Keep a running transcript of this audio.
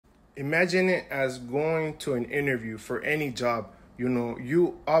Imagine it as going to an interview for any job.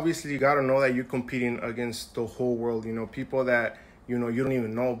 You obviously got to know that you're competing against the whole world, people that, you don't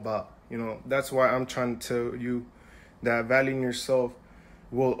even know about. That's why I'm trying to tell you that valuing yourself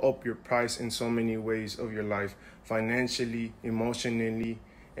will up your price in so many ways of your life, financially, emotionally,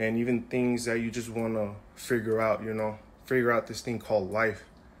 and even things that you just want to figure out this thing called life.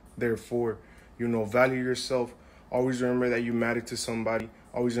 Therefore, value yourself. Always remember that you matter to somebody.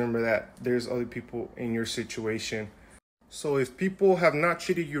 Always remember that there's other people in your situation. So if people have not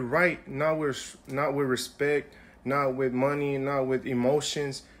treated you right, not with respect, not with money, not with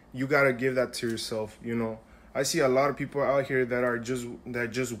emotions, you gotta give that to yourself. I see a lot of people out here that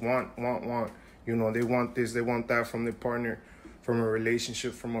just want. They want this, they want that from their partner, from a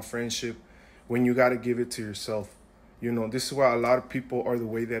relationship, from a friendship. When you gotta give it to yourself. This is why a lot of people are the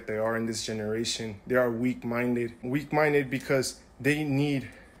way that they are in this generation. They are weak-minded. Weak-minded because they need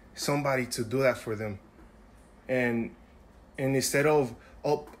somebody to do that for them. And instead of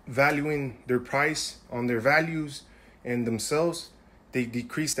up valuing their price on their values and themselves, they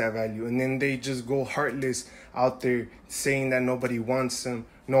decrease that value. And then they just go heartless out there saying that nobody wants them,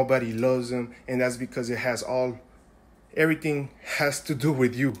 nobody loves them. And that's because everything has to do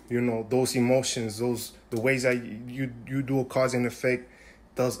with you. Those emotions, the ways that you do a cause and effect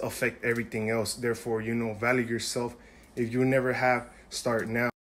does affect everything else. Therefore, value yourself. If you never have, start now.